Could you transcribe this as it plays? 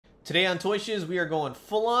Today on Toy Shiz, we are going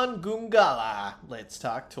full-on Goongala. Let's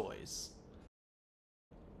talk toys.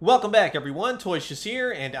 Welcome back, everyone. Toy Shiz here,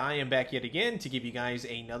 and I am back yet again to give you guys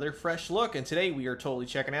another fresh look. And today we are totally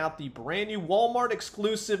checking out the brand new Walmart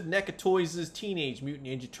exclusive NECA Toys' Teenage Mutant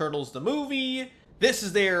Ninja Turtles the movie. This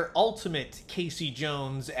is their ultimate Casey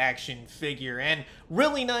Jones action figure, and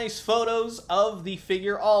really nice photos of the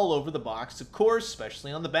figure all over the box, of course,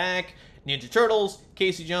 especially on the back. Ninja Turtles,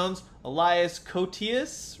 Casey Jones, Elias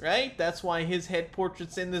Koteas, right? That's why his head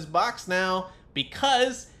portrait's in this box now,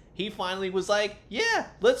 because he finally was like, yeah,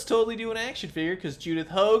 let's totally do an action figure, because Judith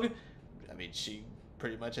Hoag, I mean, she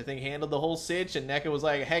pretty much, I think, handled the whole sitch, and NECA was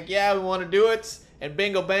like, heck yeah, we want to do it, and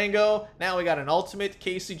bingo bango, now we got an ultimate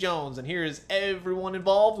Casey Jones, and here is everyone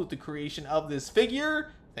involved with the creation of this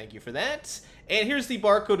figure. Thank you for that. And here's the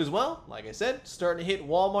barcode as well, like I said, starting to hit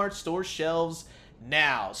Walmart store shelves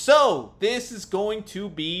now. So this is going to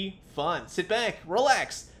be fun. Sit back,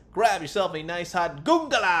 relax, grab yourself a nice hot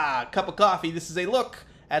Goongala cup of coffee. This is a look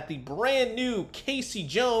at the brand new Casey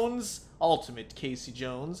Jones, Ultimate Casey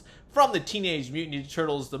Jones, from the Teenage Mutant Ninja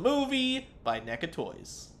Turtles the movie by NECA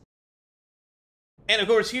Toys. And of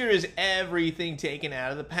course, here is everything taken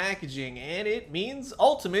out of the packaging, and it means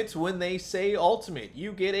ultimate when they say ultimate.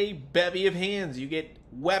 You get a bevy of hands, you get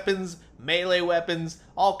weapons, melee weapons,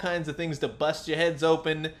 all kinds of things to bust your heads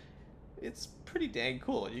open. It's pretty dang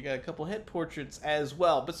cool. You got a couple head portraits as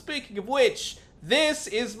well. But speaking of which, this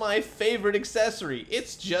is my favorite accessory.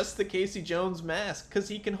 It's just the Casey Jones mask, because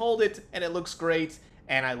he can hold it, and it looks great,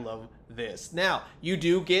 and I love this. Now, you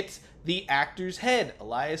do get the actor's head,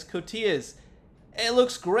 Elias Koteas. It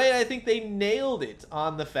looks great. I think they nailed it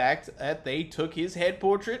on the fact that they took his head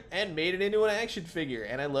portrait and made it into an action figure.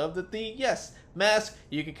 And I love that the, yes, mask,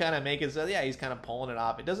 you can kind of make it so, yeah, he's kind of pulling it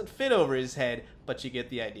off. It doesn't fit over his head, but you get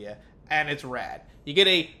the idea. And it's rad. You get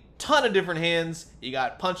a ton of different hands. You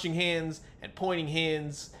got punching hands and pointing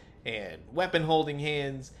hands and weapon holding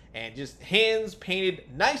hands and just hands painted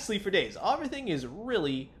nicely for days. Everything is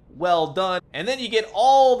really well done. And then you get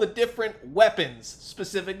all the different weapons,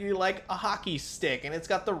 specifically like a hockey stick, and it's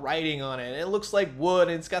got the writing on it, and it looks like wood,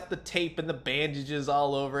 and it's got the tape and the bandages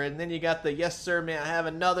all over it. And then you got the, yes sir, may I have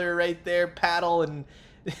another right there, paddle, and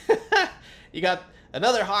you got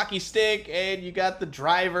another hockey stick, and you got the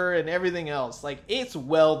driver and everything else. Like, it's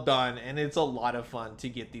well done, and it's a lot of fun to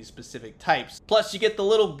get these specific types. Plus, you get the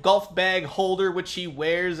little golf bag holder, which he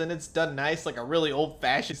wears, and it's done nice, like a really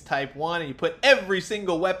old-fashioned type one, and you put every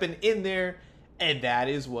single weapon in there, and that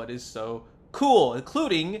is what is so cool,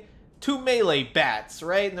 including 2 melee bats,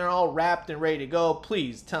 right? And they're all wrapped and ready to go.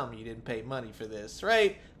 Please tell me you didn't pay money for this,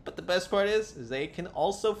 right? But the best part is they can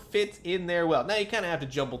also fit in there well. Now, you kind of have to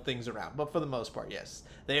jumble things around, but for the most part, yes.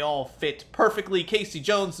 They all fit perfectly. Casey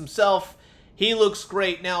Jones himself, he looks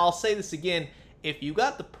great. Now, I'll say this again. If you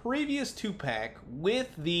got the previous 2-pack with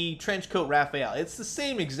the Trenchcoat Raphael, it's the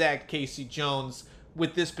same exact Casey Jones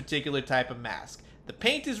with this particular type of mask. The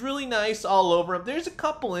paint is really nice all over him. There's a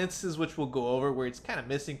couple instances which we'll go over where it's kind of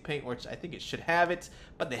missing paint, which I think it should have it,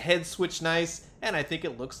 but the head switch nice, and I think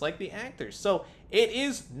it looks like the actors. So it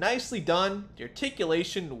is nicely done. The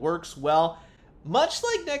articulation works well, much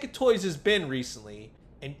like NECA Toys has been recently.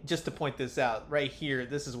 And just to point this out, right here,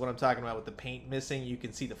 this is what I'm talking about with the paint missing. You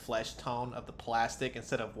can see the flesh tone of the plastic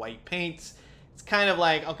instead of white paint. It's kind of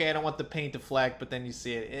like, okay, I don't want the paint to fleck, but then you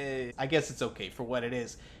see it. I guess it's okay for what it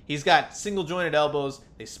is. He's got single jointed elbows.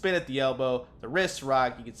 They spin at the elbow. The wrists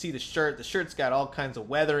rock. You can see the shirt. The shirt's got all kinds of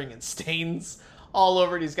weathering and stains all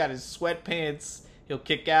over it. He's got his sweatpants. He'll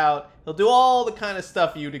kick out. He'll do all the kind of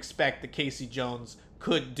stuff you'd expect the Casey Jones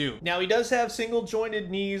could do. Now, he does have single jointed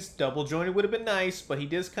knees. Double jointed would have been nice, but he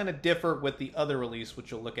does kind of differ with the other release,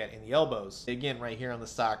 which you'll look at in the elbows. Again, right here on the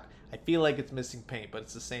sock, I feel like it's missing paint, but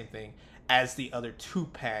it's the same thing as the other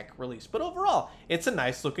 2-pack release. But overall, it's a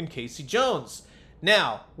nice looking Casey Jones.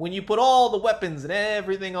 Now, when you put all the weapons and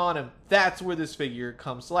everything on him, that's where this figure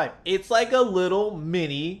comes to life. It's like a little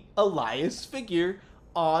mini Elias figure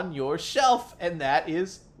on your shelf, and that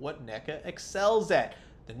is what NECA excels at.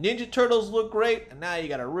 The Ninja Turtles look great, and now you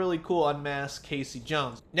got a really cool unmasked Casey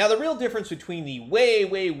Jones. Now, the real difference between the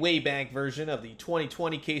way back version of the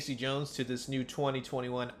 2020 Casey Jones to this new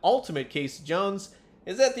 2021 Ultimate Casey Jones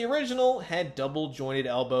is that the original had double jointed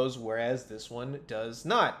elbows, whereas this one does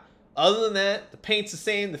not. Other than that, the paint's the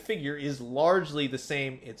same, the figure is largely the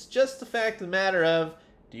same. It's just the fact of the matter of,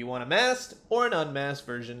 do you want a masked or an unmasked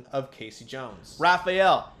version of Casey Jones?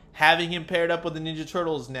 Raphael, having him paired up with the Ninja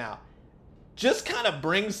Turtles now, just kind of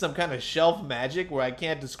brings some kind of shelf magic where I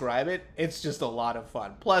can't describe it. It's just a lot of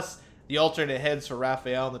fun. Plus, the alternate heads for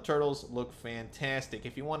Raphael and the Turtles look fantastic.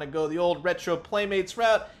 If you want to go the old retro Playmates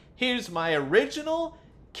route, here's my original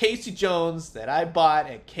Casey Jones that I bought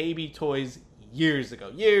at KB Toys years ago.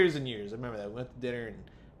 Years and years. I remember that. We went to dinner and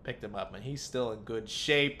picked him up, and he's still in good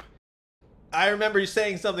shape. I remember you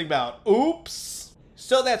saying something about oops.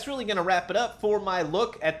 So that's really going to wrap it up for my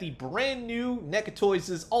look at the brand new NECA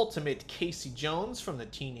Toys' Ultimate Casey Jones from the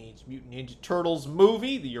Teenage Mutant Ninja Turtles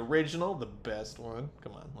movie, the original, the best one.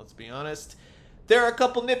 Come on, let's be honest. There are a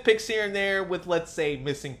couple nitpicks here and there with, let's say,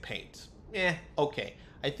 missing paint. Okay.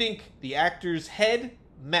 I think the actor's head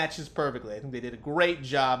matches perfectly. I think they did a great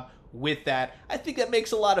job with that. I think that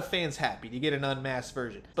makes a lot of fans happy to get an unmasked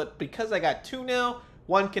version. But because I got two now,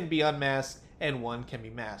 one can be unmasked and one can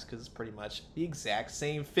be masked because it's pretty much the exact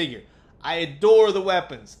same figure. I adore the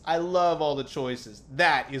weapons. I love all the choices.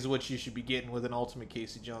 That is what you should be getting with an Ultimate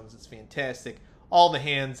Casey Jones. It's fantastic. All the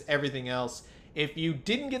hands, everything else. If you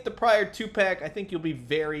didn't get the prior 2-pack, I think you'll be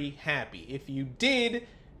very happy. If you did,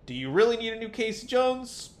 do you really need a new Casey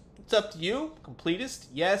Jones? It's up to you. Completist,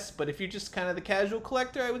 yes. But if you're just kind of the casual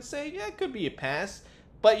collector, I would say, yeah, it could be a pass.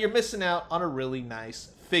 But you're missing out on a really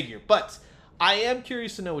nice figure. But I am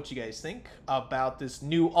curious to know what you guys think about this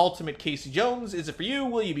new Ultimate Casey Jones. Is it for you?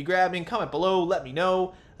 Will you be grabbing? Comment below. Let me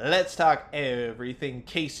know. Let's talk everything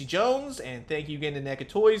Casey Jones. And thank you again to NECA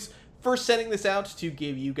Toys for sending this out to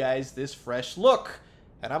give you guys this fresh look.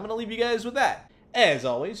 And I'm going to leave you guys with that. As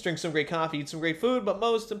always, drink some great coffee, eat some great food, but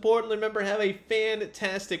most importantly, remember, have a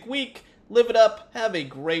fantastic week. Live it up. Have a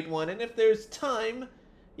great one. And if there's time,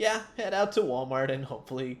 yeah, head out to Walmart and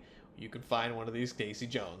hopefully you can find one of these Casey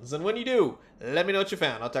Jones. And when you do, let me know what you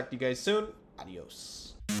found. I'll talk to you guys soon.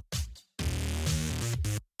 Adios.